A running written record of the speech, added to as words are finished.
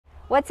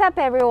What's up,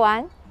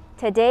 everyone?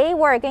 Today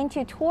we're going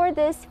to tour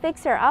this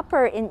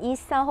fixer-upper in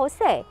East San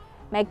Jose.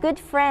 My good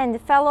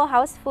friend, fellow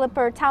house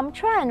flipper Tom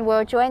Tran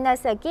will join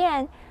us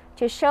again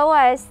to show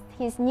us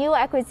his new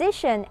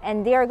acquisition,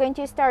 and they are going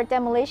to start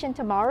demolition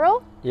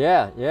tomorrow?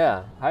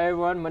 Yeah. Hi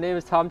everyone, my name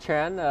is Tom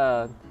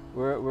Tran.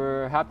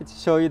 We're happy to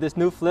show you this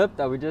new flip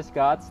that we just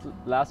got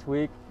last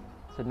week.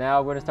 So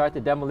now we're going to start the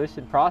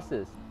demolition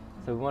process.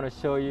 So we want to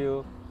show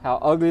you how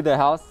ugly the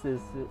house is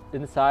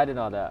inside and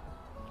all that.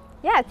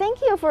 Yeah, thank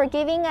you for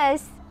giving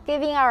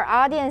our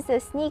audience a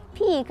sneak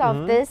peek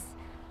of this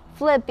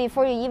flip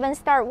before you even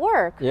start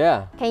work.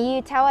 Yeah. Can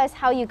you tell us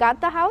how you got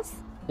the house?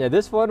 Yeah,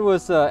 this one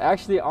was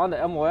actually on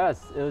the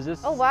MOS. It was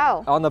just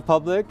on the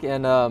public,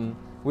 and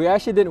we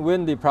actually didn't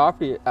win the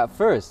property at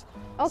first.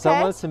 Okay.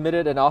 Someone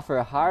submitted an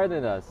offer higher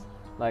than us,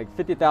 like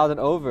 50,000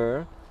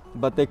 over,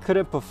 but they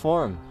couldn't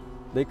perform.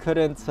 They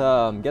couldn't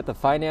get the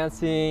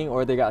financing,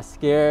 or they got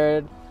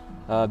scared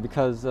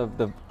because of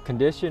the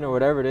condition or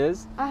whatever it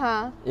is.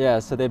 Yeah,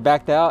 so they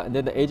backed out, and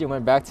then the agent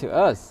went back to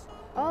us.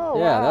 Oh,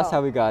 yeah, wow. That's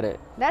how we got it.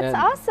 That's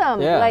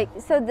awesome. Yeah. Like,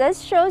 so this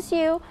shows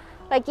you,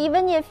 like,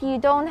 even if you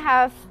don't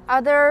have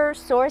other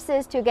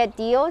sources to get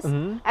deals,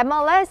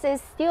 MLS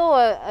is still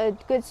a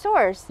good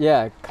source.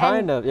 Yeah,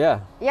 kind of.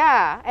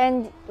 Yeah,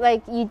 and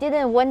like you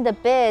didn't win the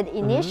bid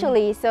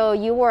initially, so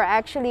you were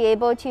actually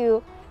able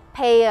to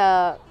pay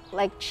a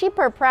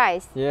cheaper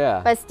price,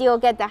 but still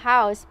get the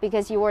house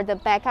because you were the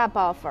backup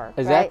offer.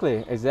 Exactly,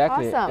 right?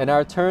 exactly. Awesome. And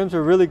our terms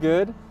were really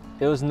good.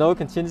 It was no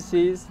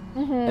contingencies,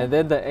 and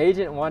then the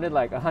agent wanted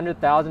like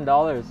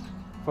 $100,000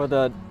 for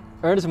the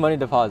earnest money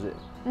deposit.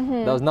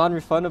 That was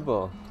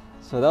non-refundable.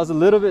 So that was a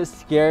little bit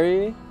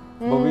scary,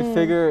 but we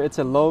figure it's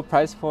a low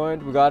price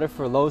point. We got it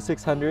for low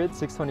 600,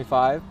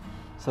 625.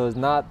 So it's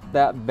not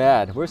that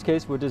bad. Worst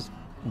case, we'll just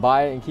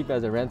buy it and keep it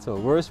as a rental.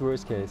 Worst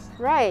case.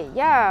 Right,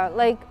 yeah.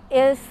 Like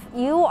if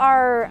you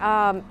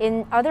are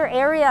in other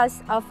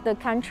areas of the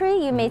country,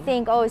 you may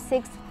think, oh,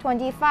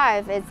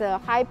 625 is a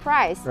high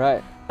price.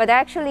 Right. But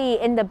actually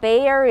in the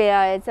Bay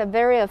Area, it's a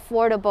very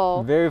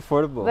affordable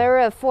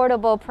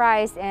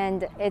price,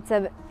 and it's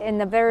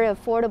in a very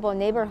affordable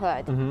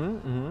neighborhood.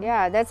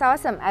 Yeah, that's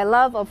awesome. I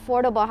love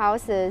affordable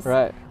houses.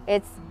 Right.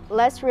 It's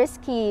less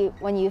risky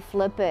when you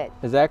flip it.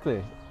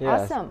 Exactly.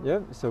 Yeah. Awesome.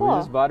 Yep. So cool. we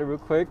just bought it real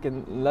quick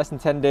in less than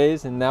 10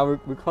 days, and now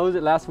we closed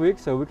it last week,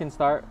 so we can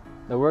start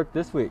the work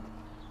this week.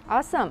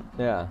 Awesome.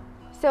 Yeah.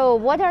 So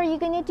what are you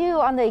going to do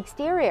on the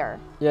exterior?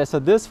 Yeah, so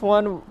this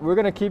one, we're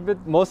going to keep it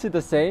mostly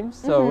the same.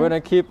 So we're going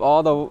to keep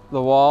all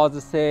the walls the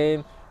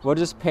same. We'll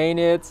just paint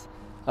it,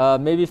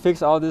 maybe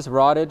fix all this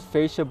rotted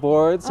fascia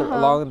boards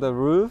along the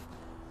roof.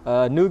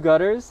 New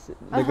gutters.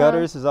 The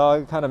gutters is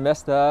all kind of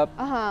messed up.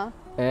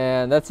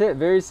 And that's it,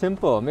 very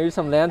simple. Maybe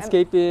some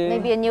landscaping.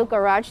 Maybe a new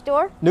garage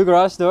door? New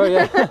garage door,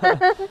 yeah.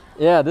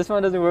 Yeah, this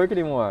one doesn't work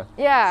anymore.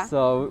 Yeah.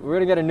 So we're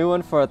going to get a new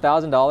one for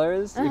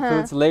 $1,000.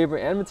 Includes labor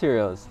and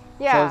materials.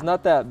 Yeah. So it's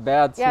not that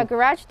bad. Yeah,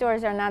 garage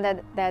doors are not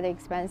that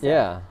expensive.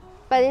 Yeah.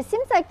 But it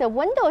seems like the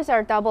windows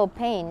are double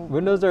pane.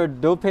 Windows are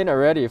double pane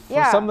already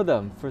for some of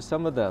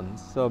them.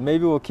 So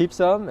maybe we'll keep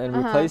some and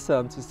replace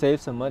them to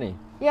save some money.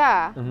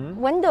 Yeah.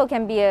 Window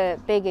can be a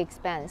big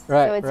expense.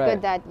 Right, so it's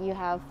good that you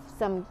have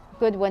some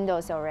good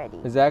windows already.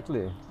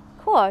 Exactly.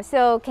 Cool.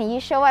 So can you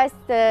show us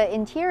the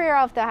interior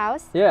of the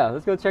house? Yeah,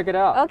 let's go check it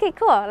out. Okay,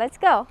 cool. Let's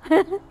go.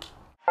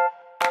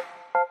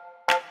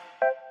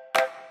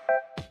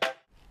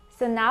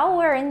 So now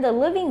we're in the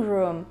living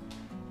room.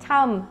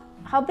 Tom,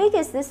 how big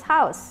is this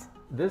house?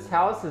 This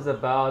house is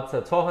about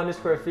 1,200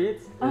 square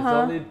feet. It's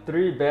only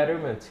 3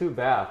 bedroom and 2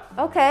 bath.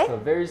 Okay. So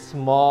very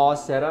small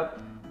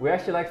setup. We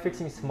actually like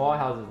fixing small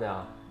houses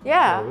now.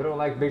 Yeah. So we don't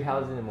like big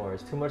houses anymore.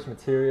 It's too much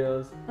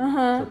materials.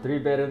 So 3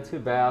 bedroom, 2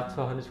 bath,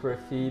 1,200 square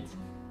feet.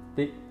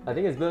 I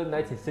think it's built in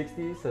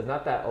 1960s, so it's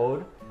not that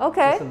old.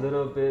 Okay. Just a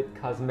little bit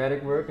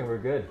cosmetic work and we're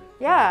good.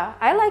 Yeah,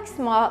 I like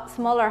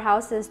smaller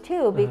houses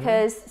too,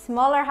 because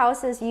smaller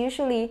houses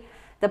usually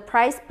the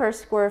price per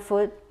square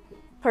foot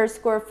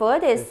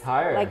is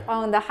higher. Like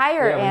on the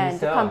higher end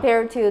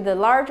compared to the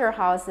larger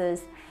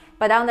houses.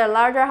 But on the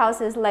larger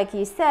houses, like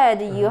you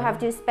said, you have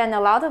to spend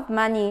a lot of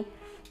money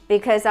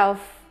because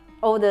of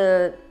all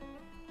the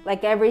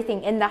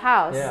everything in the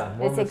house. Yeah,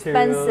 more it's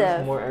materials,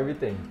 expensive. more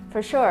everything.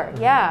 For sure.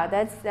 Yeah,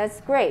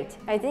 that's great.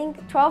 I think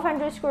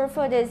 1,200 square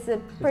foot is a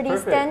pretty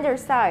standard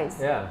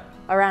size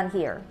around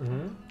here.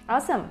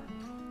 Awesome.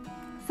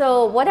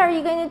 So what are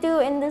you going to do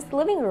in this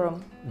living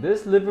room?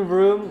 This living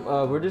room,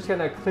 we're just going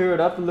to clear it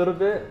up a little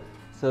bit.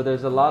 So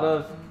there's a lot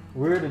of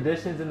weird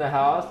additions in the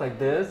house, like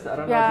this. I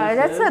don't know what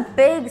this is. That's a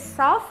big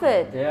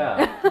soffit.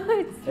 Yeah.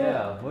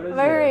 It's what is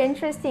very this?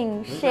 interesting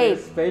Looks shape. like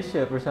a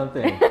spaceship or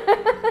something.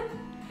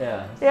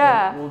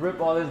 So we'll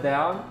rip all this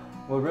down.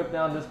 We'll rip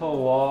down this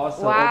whole wall,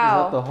 so it opens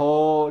up the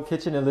whole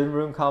kitchen and living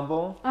room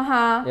combo.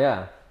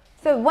 Yeah.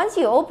 So once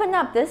you open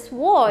up this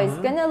wall, it's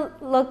gonna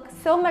look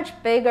so much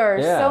bigger,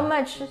 so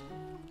much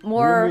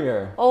more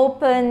roomier,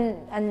 open,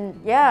 and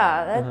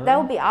that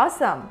would be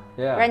awesome.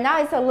 Yeah. Right now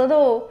it's a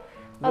little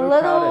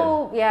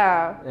crowded.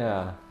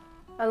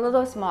 a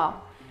little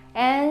small.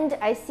 And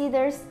I see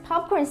there's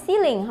popcorn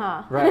ceiling,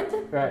 huh? Right,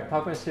 right.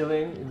 Popcorn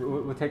ceiling.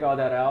 We'll take all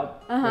that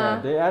out. Yeah,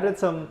 they added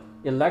some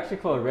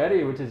electrical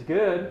already, which is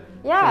good.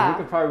 Yeah. So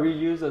we could probably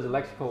reuse those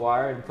electrical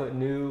wire and put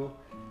new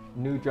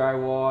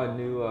drywall and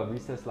new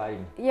recessed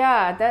lighting.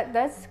 Yeah,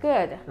 that's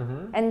good.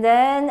 And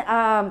then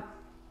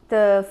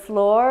the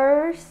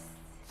floors.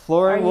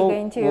 Flooring,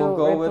 we'll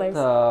go replace? with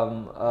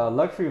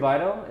luxury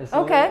vinyl. It's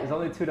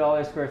only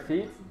 $2 square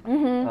feet,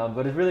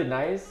 but it's really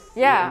nice.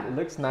 Yeah. It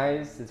looks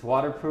nice. It's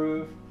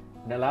waterproof,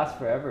 and it lasts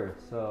forever.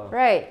 So.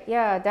 Right.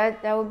 Yeah,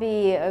 that would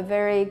be a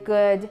very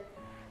good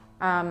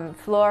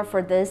floor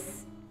for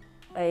this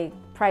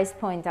price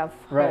point of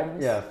homes.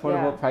 Right. Yeah.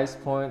 Affordable price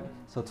point.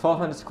 So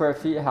 1,200 square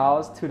feet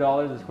house,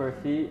 $2 a square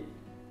feet.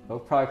 It'll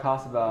probably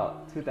cost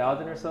about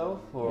 $2,000 or so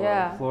for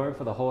flooring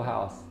for the whole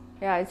house.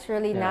 Yeah, it's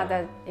really not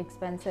that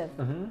expensive.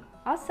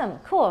 Awesome,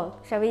 cool.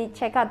 Shall we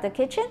check out the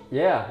kitchen?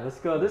 Yeah, let's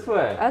go this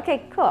way.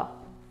 Okay, cool.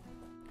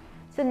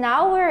 So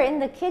now we're in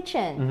the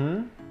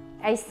kitchen.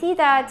 I see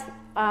that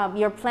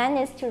your plan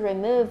is to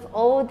remove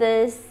all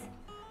this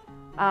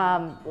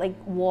like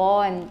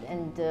wall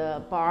and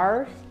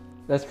bars.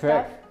 That's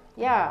correct. Stuff.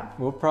 Yeah.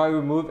 We'll probably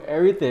remove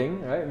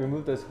everything, right?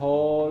 Remove this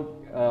whole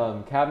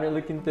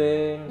cabinet-looking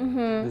thing,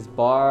 this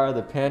bar,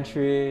 the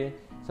pantry.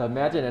 So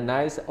imagine a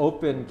nice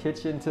open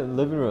kitchen to the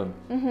living room.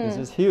 This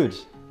is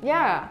huge.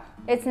 Yeah,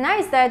 it's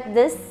nice that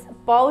this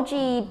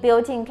bulgy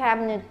built-in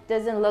cabinet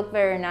doesn't look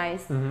very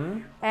nice.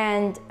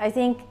 And I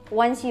think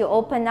once you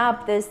open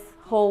up this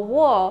whole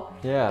wall,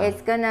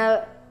 it's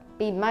gonna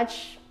be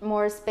much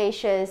more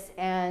spacious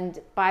and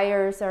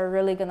buyers are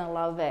really gonna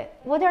love it.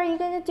 What are you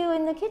gonna do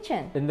in the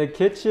kitchen? In the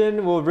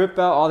kitchen, we'll rip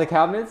out all the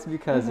cabinets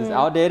because it's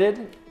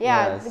outdated.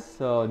 Yeah.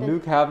 So new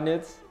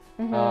cabinets,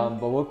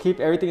 but we'll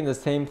keep everything in the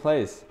same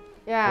place.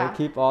 Yeah. We'll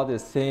keep all the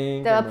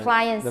sink, the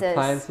appliances,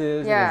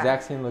 in the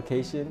exact same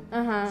location,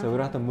 so we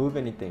don't have to move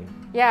anything.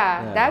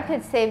 Yeah, that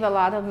could save a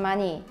lot of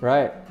money.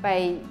 Right.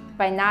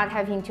 By not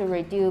having to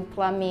redo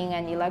plumbing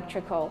and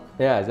electrical.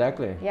 Yeah,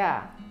 exactly.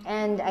 Yeah,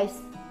 and I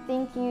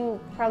think you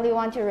probably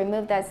want to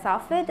remove that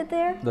soffit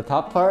there. The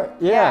top part?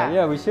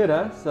 Yeah, we should,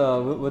 huh?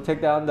 So we'll take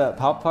down the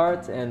top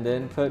parts and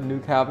then put new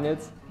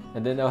cabinets.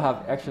 And then they'll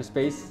have extra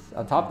space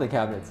on top of the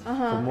cabinets for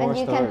more and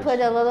you storage. can put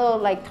a little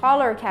like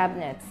taller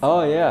cabinets.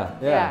 Oh yeah.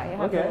 You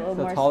have okay, a little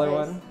so more taller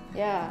space. one.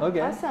 Yeah.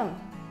 Okay. Awesome.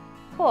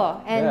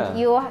 Cool. And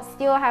you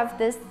still have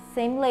this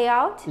same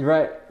layout?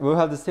 Right. We'll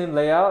have the same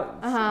layout.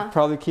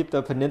 Probably keep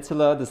the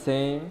peninsula the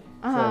same.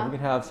 So we can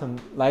have some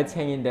lights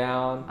hanging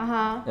down,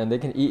 and they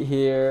can eat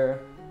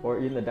here or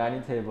eat in the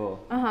dining table.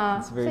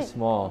 It's very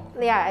small.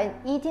 Yeah, and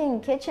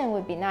eating kitchen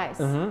would be nice.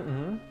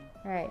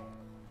 Right.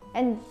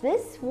 And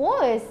this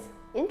wall is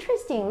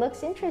interesting.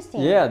 Looks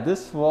interesting. Yeah,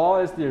 this wall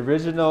is the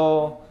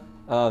original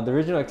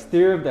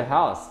exterior of the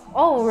house.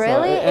 Oh,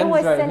 really? So it ends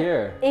was right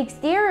here.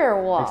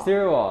 Exterior wall.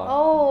 Exterior wall.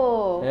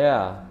 Oh.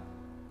 Yeah.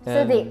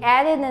 So they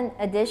added an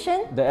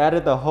addition? They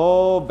added the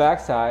whole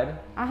backside.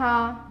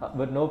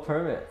 But no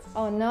permits.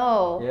 Oh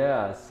no.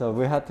 Yeah, so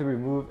we had to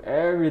remove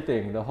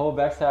everything. The whole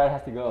backside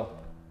has to go.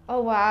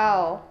 Oh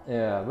wow.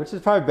 Yeah, which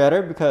is probably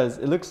better because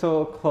it looks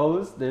so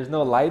closed. There's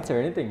no lights or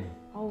anything.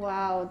 Oh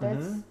wow,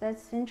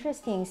 that's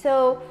interesting.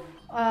 So,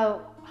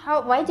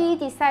 why do you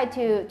decide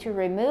to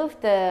remove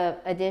the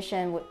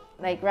addition,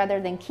 like rather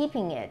than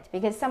keeping it?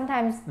 Because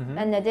sometimes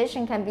an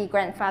addition can be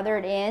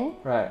grandfathered in.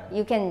 Right.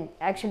 You can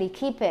actually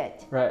keep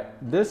it. Right.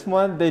 This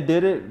one they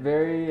did it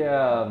very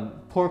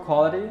poor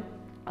quality.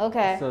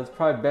 Okay. So it's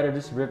probably better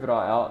just to rip it all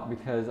out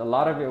because a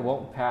lot of it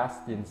won't pass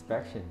the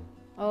inspection.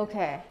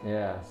 Okay.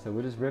 Yeah. So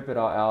we just rip it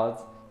all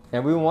out,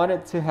 and we want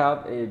it to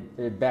have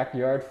a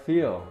backyard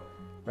feel.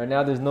 Right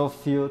now, there's no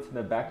feel to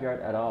the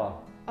backyard at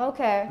all.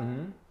 Okay.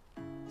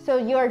 So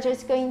you're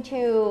just going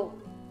to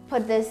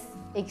put this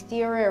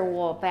exterior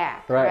wall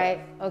back, right?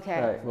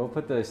 Okay. Right. We'll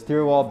put the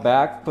exterior wall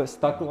back, put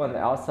stucco on the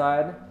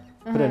outside,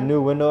 put a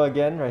new window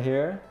again right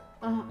here,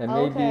 and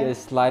maybe a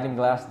sliding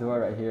glass door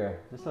right here.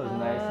 Just so it's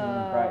nice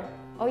and bright.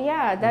 Oh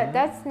yeah,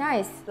 that's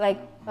nice. Like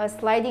a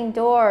sliding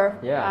door.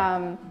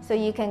 Yeah. So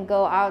you can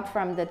go out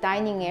from the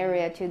dining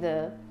area to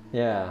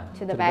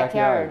the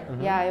backyard.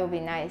 Yeah, it will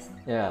be nice.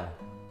 Yeah.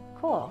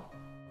 Cool.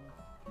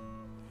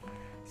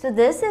 So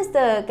this is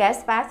the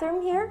guest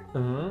bathroom here?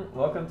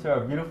 Welcome to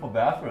our beautiful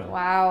bathroom.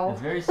 Wow.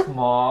 It's very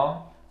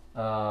small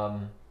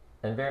and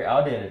very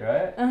outdated,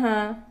 right?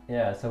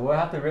 Yeah, so we'll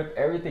have to rip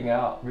everything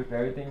out. Rip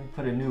everything,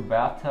 put a new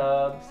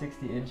bathtub,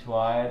 60-inch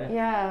wide.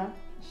 Yeah.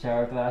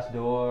 Shower glass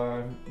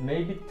door,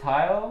 maybe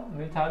tile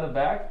the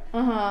back.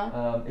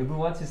 If we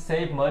want to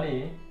save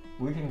money,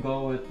 we can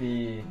go with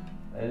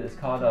it's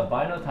called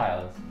vinyl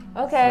tiles.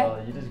 Okay.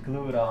 So you just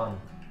glue it on.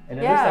 And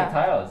it looks like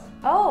tiles.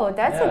 Oh,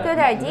 that's a good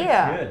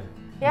idea. It looks good.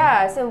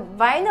 Yeah, so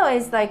vinyl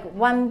is like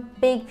one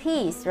big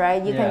piece,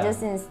 right? You can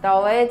just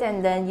install it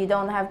and then you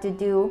don't have to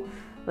do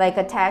like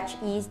attach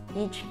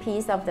each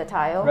piece of the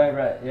tile.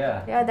 Right,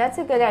 yeah. Yeah, that's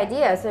a good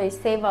idea. So you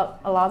save a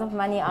lot of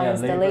money on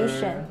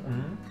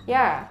installation.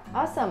 Yeah,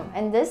 awesome.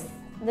 And this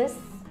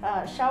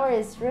shower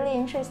is really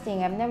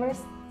interesting. I've never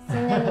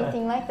seen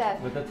anything like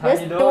that. With the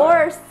tiny This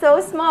door is so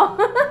small.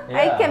 I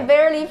Yeah. can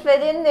barely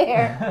fit in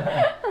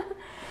there.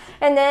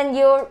 And then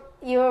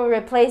you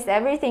replace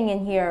everything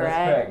in here, That's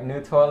right? correct.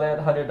 New toilet,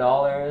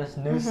 $100.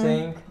 New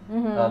sink.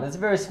 It's a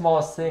very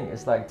small sink.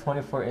 It's like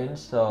 24-inch,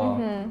 so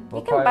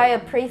You can buy a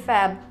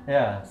prefab.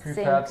 yeah,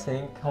 prefab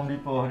sink. Home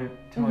Depot,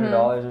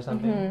 $200 or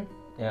something.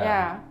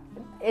 Yeah.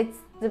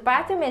 The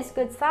bathroom is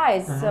good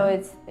size, so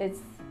it's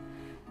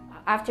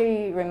after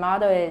you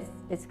remodel it,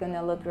 it's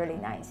gonna look really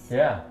nice.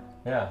 Yeah.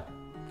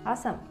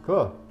 Awesome.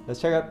 Cool.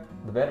 Let's check out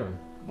the bedroom.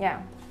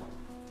 Yeah.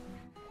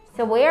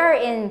 So we are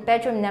in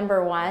bedroom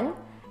number 1,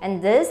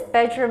 and this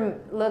bedroom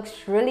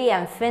looks really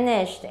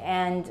unfinished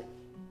and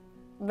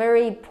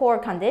very poor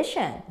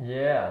condition.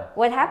 Yeah.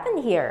 What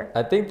happened here?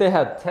 I think they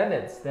had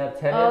tenants.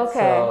 Okay.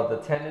 So the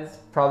tenants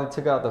probably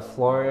took out the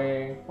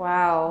flooring.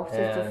 Wow, so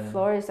the And-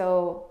 floor is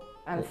all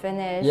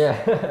unfinished. Yeah.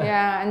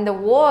 Yeah, and the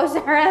walls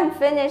are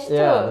unfinished too.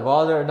 Yeah, the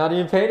walls are not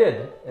even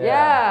painted.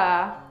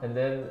 Yeah. And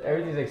then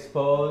everything's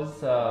exposed.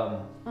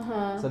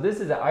 So this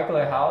is an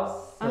Eichler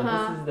house. So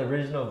this is the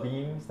original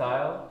beam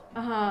style.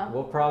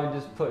 We'll probably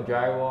just put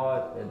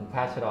drywall and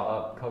patch it all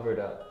up, cover it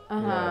up,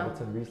 with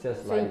some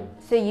recessed lighting.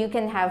 So you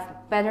can have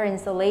better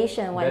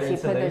insulation once Better you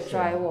put the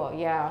insulation. drywall.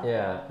 Yeah.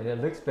 Yeah, and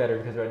it looks better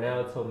because right now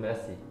it's so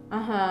messy.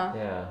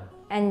 Yeah.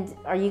 And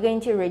are you going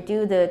to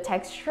redo the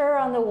texture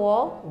on the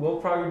wall? We'll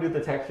probably do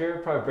the texture,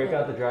 probably break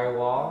out the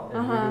drywall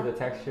and redo the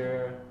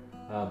texture.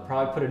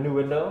 Probably put a new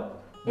window.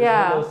 This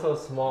window's so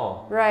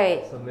small.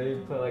 Right. So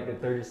maybe put like a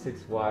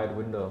 36 wide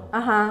window.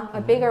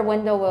 A bigger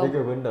window will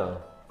Bigger window.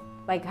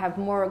 like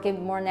give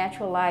more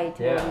natural light.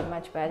 Will Yeah. be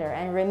much better.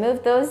 And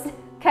remove those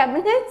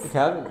cabinets.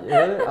 Cabinet,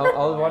 really?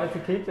 I wanted to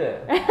keep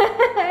it.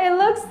 It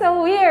looks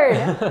so weird.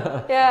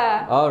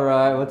 Yeah. All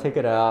right, we'll take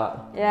it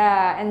out.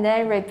 Yeah, and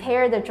then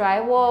repair the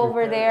drywall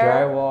over there.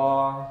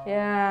 Drywall.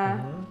 Yeah.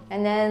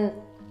 And then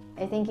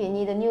I think you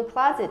need a new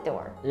closet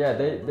door. Yeah,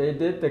 they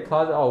did the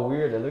closet all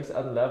weird. It looks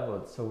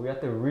unleveled, so we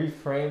have to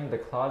reframe the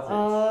closet.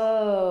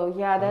 Oh,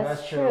 yeah, I'm that's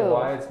not true. sure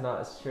why it's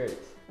not straight.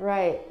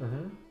 Right.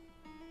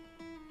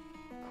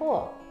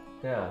 Cool.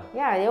 Yeah.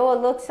 Yeah, it will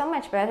look so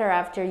much better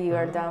after you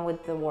are done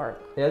with the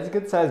work. Yeah, it's a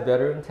good sized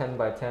bedroom, 10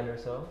 by 10 or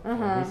so.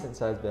 A decent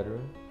sized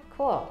bedroom.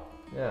 Cool.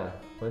 Yeah.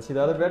 Want to see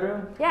the other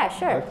bedroom? Yeah,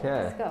 sure.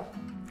 Okay. Let's go.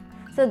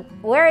 So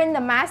we're in the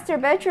master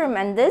bedroom,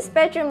 and this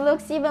bedroom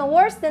looks even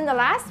worse than the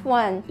last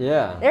one.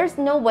 Yeah. There's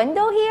no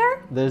window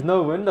here? There's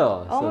no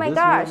window. Oh so my this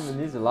gosh.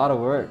 room needs a lot of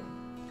work.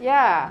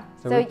 Yeah.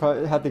 So we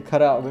probably have to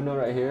cut out a window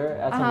right here,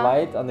 add some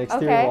light on the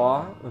exterior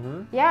wall.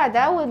 Yeah,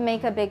 that would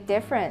make a big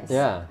difference.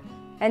 Yeah.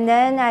 And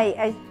then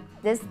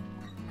this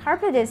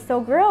carpet is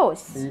so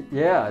gross.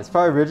 Yeah, it's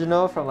probably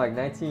original from like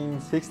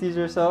 1960s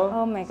or so.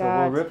 Oh my So we'll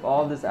God. rip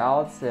all this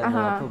out and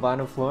put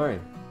vinyl flooring.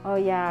 Oh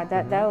yeah,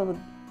 that would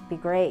be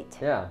great.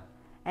 Yeah.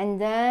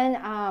 And then,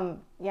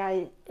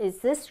 yeah, is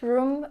this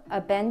room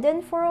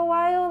abandoned for a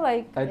while?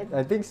 Like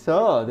I think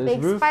so. There's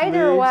big roof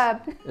spider leaks.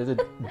 web. There's a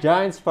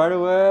giant spider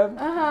web.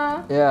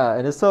 Yeah,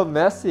 and it's so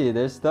messy.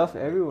 There's stuff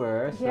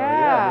everywhere. So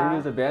yeah, maybe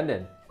it's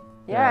abandoned.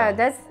 Yeah,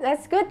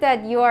 that's good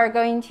that you are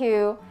going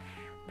to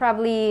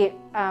probably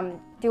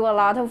do a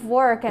lot of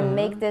work and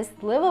make this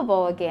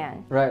livable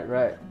again.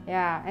 Right.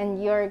 Yeah,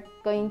 and you're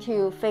going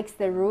to fix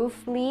the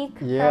roof leak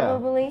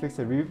probably. Fix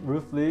the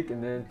roof leak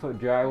and then put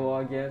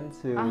drywall again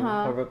to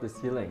cover up the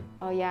ceiling.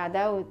 Oh yeah,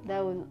 that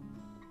would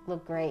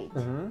look great.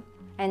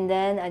 And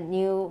then a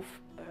new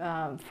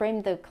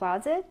frame the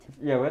closet.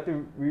 Yeah, we have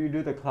to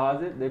redo the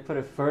closet. They put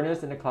a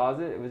furnace in the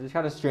closet. It was just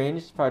kind of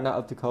strange. It's probably not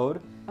up to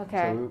code.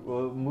 Okay. So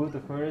we'll move the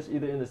furnace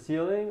either in the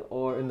ceiling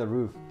or in the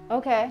roof.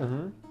 Okay.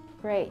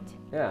 Great.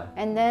 Yeah.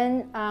 And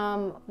then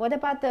what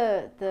about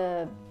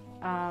the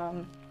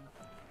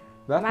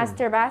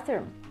master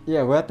bathroom?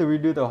 Yeah, we have to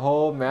redo the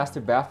whole master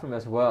bathroom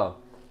as well.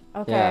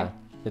 Okay. Yeah.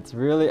 It's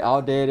really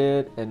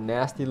outdated and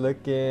nasty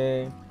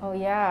looking. Oh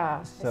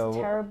yeah, So- it's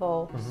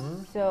terrible.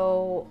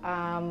 So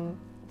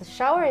the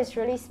shower is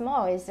really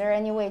small. Is there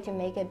any way to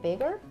make it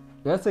bigger?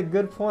 That's a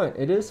good point.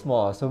 It is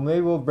small. So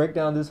maybe we'll break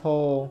down this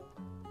whole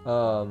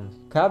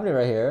cabinet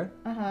right here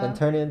and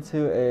turn it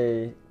into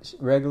a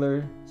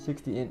regular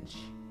 60-inch.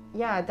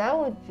 Yeah, that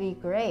would be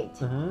great.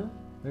 Look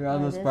at all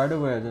those this- spider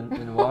webs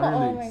and water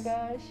Oh leaks. my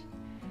gosh.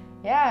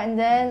 Yeah, and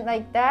then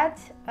like that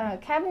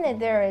cabinet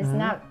there is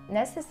not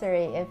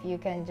necessary. If you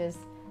can just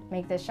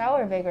make the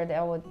shower bigger,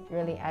 that would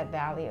really add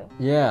value.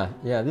 Yeah,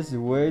 this is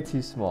way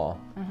too small.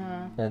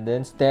 And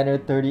then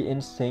standard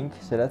 30-inch sink,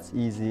 so that's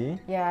easy.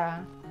 Yeah.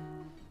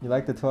 You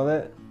like the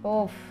toilet?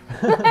 Oof.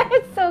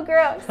 It's so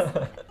gross.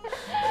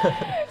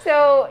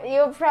 So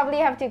you'll probably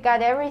have to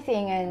gut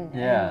everything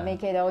and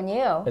make it all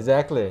new.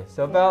 Exactly.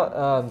 So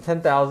about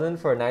 10,000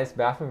 for a nice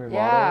bathroom remodel,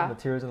 Yeah.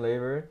 materials and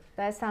labor.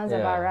 That sounds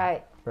about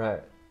right.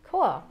 Right.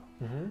 Cool.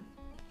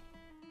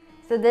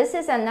 So this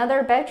is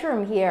another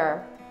bedroom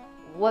here.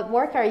 What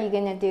work are you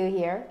gonna do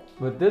here?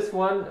 With this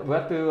one, we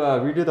have to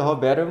redo the whole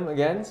bedroom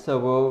again. So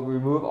we'll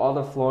remove all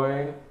the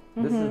flooring.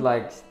 This is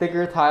like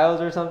sticker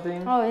tiles or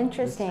something. Oh, Just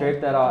interesting.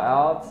 scrape that all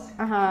out.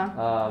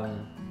 Uh-huh.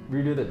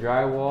 Redo the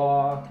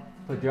drywall.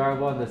 put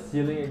drywall in the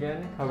ceiling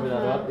again, cover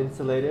that up,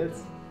 insulated,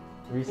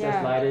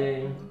 recessed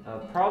lighting,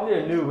 probably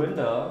a new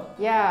window.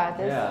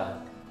 Yeah,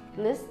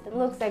 this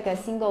looks like a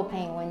single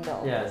pane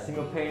window. Yeah,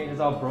 single pane is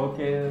all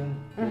broken.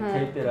 They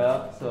taped it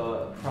up so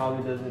it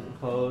probably doesn't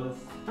close.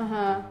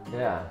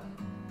 Yeah.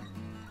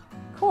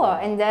 Cool.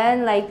 And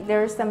then like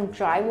there's some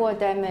drywall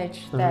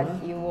damage that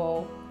you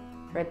will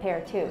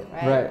repair too,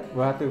 right? Right.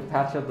 We'll have to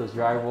patch up those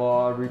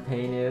drywall,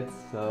 repaint it.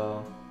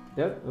 So,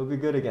 yep, it'll be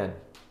good again.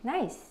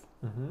 Nice.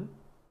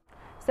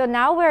 So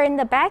now we're in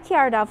the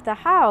backyard of the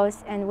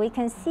house, and we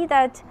can see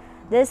that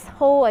this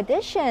whole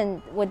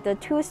addition with the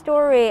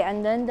 2-story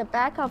and then the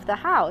back of the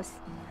house.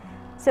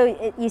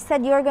 So you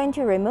said you were going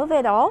to remove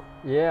it all?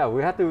 Yeah,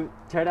 we had to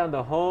tear down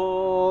the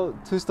whole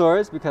 2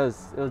 stories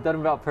because it was done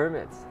without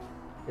permits.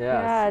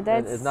 Yeah,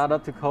 it's not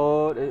up to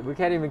code. We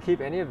can't even keep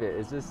any of it.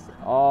 It's just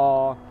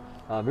all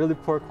really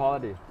poor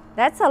quality.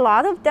 That's a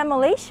lot of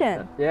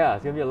demolition. Yeah,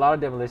 it's gonna be a lot of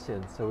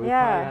demolition. So we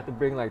probably have to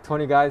bring like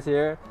 20 guys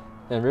here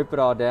and rip it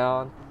all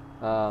down.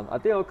 I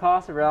think it'll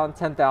cost around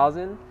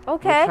 $10,000.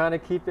 Okay. We're trying to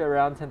keep it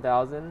around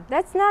 $10,000.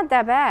 That's not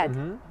that bad.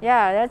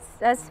 Yeah,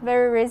 that's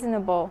very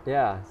reasonable.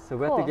 Yeah, so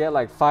we have to get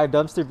like 5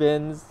 dumpster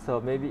bins. So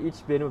maybe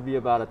each bin would be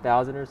about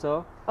 $1,000 or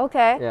so.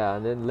 Okay. Yeah,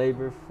 and then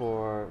labor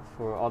for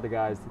all the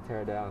guys to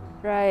tear it down.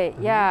 Right.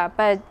 Yeah,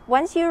 but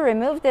once you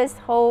remove this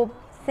whole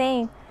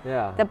thing,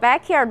 the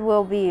backyard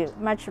will be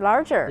much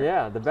larger.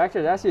 Yeah, the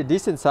backyard is actually a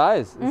decent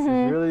size.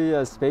 It's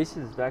really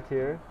spacious back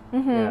here.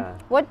 Yeah.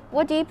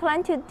 What do you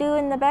plan to do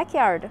in the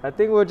backyard? I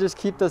think we'll just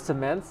keep the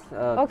cements.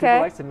 People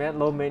like cement,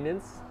 low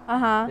maintenance.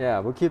 Yeah,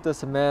 we'll keep the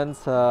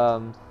cements.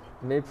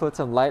 Maybe put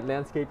some light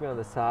landscaping on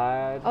the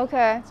side.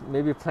 Okay.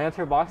 Maybe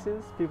planter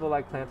boxes. People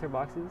like planter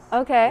boxes.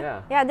 Okay.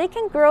 Yeah, they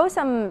can grow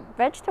some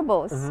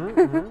vegetables.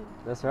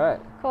 That's right.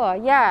 Cool.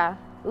 Yeah,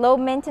 low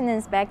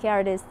maintenance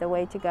backyard is the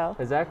way to go.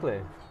 Exactly.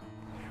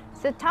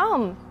 So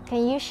Tom,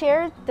 can you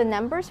share the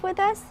numbers with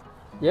us?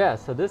 Yeah,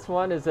 so this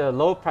one is a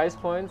low price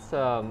points,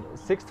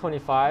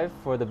 $625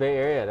 for the Bay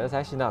Area. That's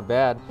actually not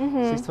bad.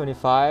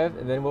 $625,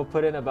 and then we'll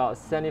put in about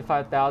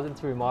 $75,000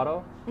 to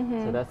remodel.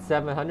 So that's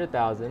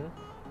 $700,000,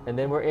 and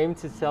then we're aiming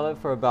to sell it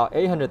for about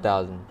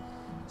 $800,000.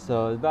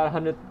 So it's about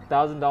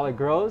 $100,000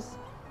 gross,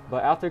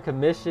 but after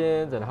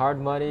commissions and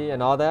hard money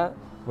and all that,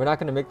 we're not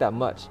going to make that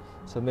much.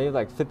 So maybe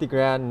like 50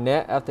 grand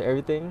net after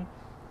everything,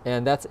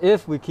 and that's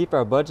if we keep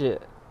our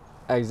budget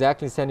at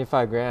exactly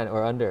 75 grand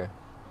or under.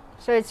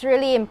 So it's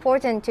really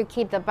important to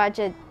keep the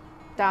budget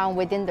down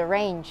within the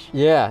range.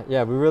 Yeah,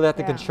 we really have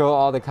to control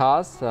all the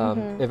costs.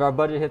 If our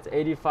budget hits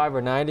 85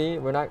 or 90,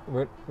 we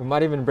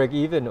might even break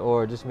even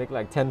or just make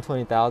like 10,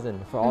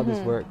 20,000 for all this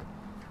work.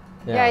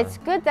 Yeah, it's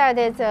good that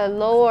it's a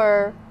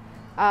lower,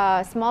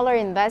 smaller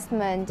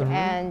investment,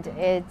 and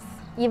it's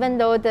even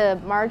though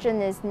the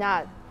margin is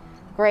not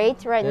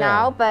great right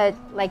now, but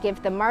like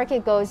if the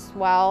market goes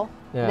well,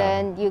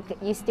 then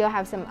you still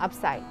have some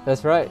upside.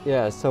 That's right.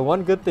 Yeah. So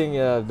one good thing,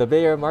 the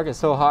Bay Area market is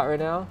so hot right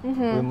now.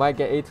 We might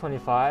get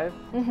 825,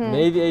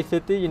 maybe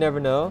 850. You never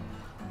know.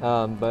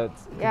 But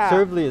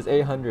conservatively is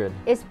 800.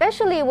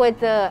 Especially with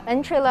the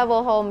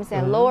entry-level homes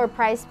and lower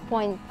price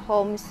point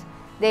homes,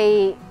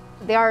 they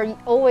are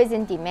always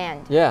in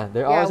demand. Yeah,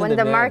 they're always in demand.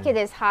 When the market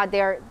is hot,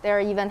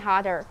 they're even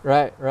hotter.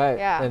 Right.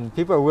 Yeah. And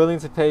people are willing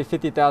to pay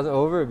 50,000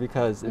 over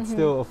because it's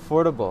still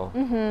affordable.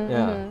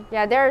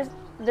 Yeah,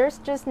 there's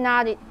just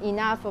not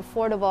enough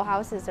affordable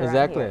houses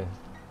around here.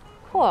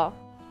 Cool.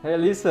 Hey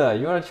Lisa,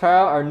 you want to try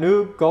out our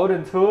new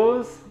golden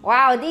tools?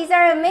 Wow, these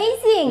are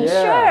amazing.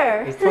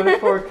 Sure. It's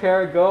 24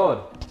 karat gold.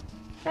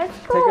 That's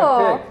cool. Take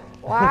a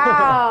pick.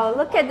 Wow,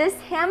 look at this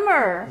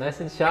hammer.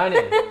 Nice and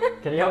shiny.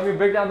 Can you help me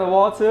break down the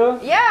wall too?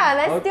 Yeah,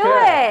 let's do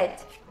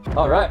it.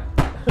 All right.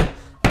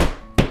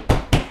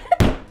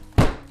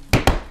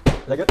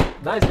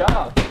 Nice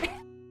job.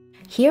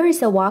 Here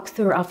is a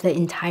walkthrough of the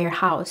entire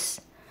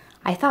house.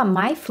 I thought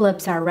my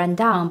flips are run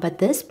down, but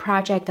this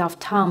project of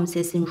Tom's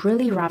is in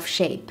really rough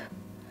shape.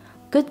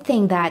 Good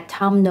thing that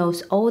Tom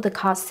knows all the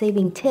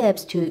cost-saving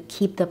tips to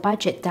keep the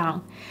budget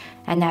down,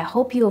 and I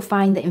hope you'll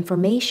find the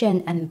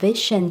information and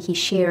vision he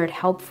shared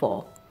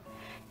helpful.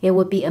 It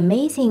would be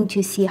amazing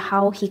to see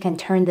how he can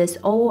turn this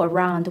all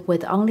around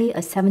with only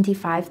a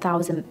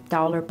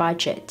 $75,000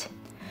 budget.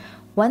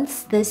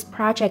 Once this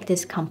project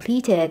is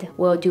completed,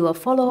 we'll do a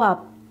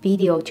follow-up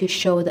video to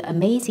show the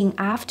amazing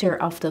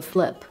after of the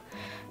flip.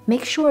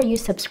 Make sure you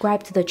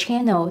subscribe to the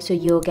channel so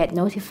you'll get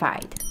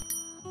notified.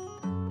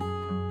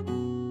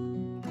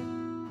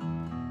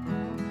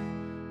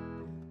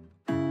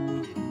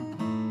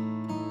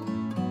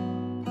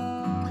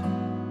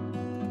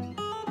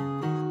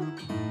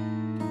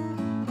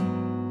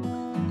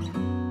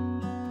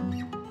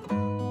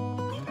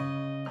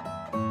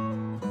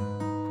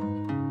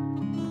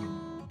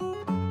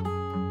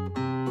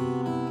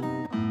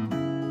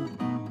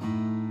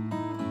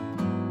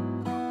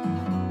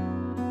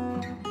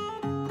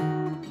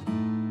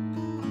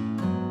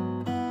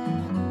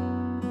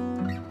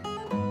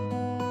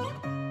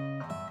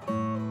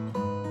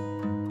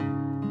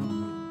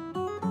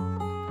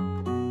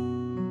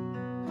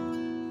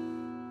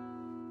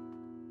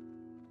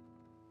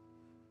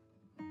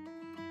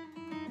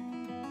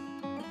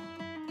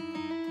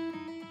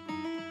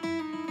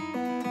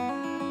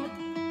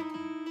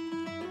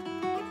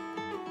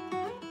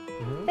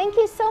 thank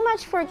you so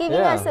much for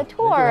giving us a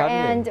tour,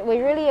 and we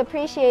really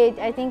appreciate.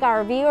 I think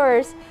our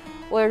viewers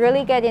will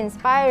really get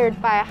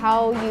inspired by how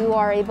you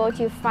are able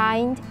to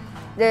find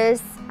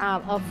this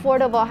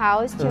affordable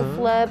house to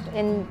flip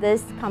in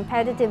this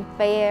competitive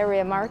Bay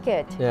Area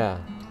market. Yeah.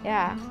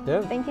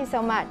 Thank you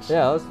so much.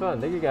 Yeah, that was fun.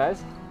 Thank you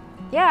guys.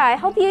 Yeah, I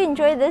hope you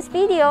enjoyed this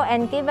video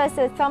and give us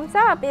a thumbs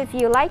up if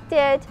you liked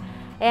it,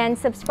 and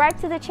subscribe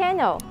to the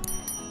channel.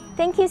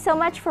 Thank you so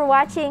much for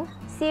watching.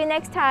 See you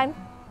next time.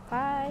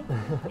 Bye.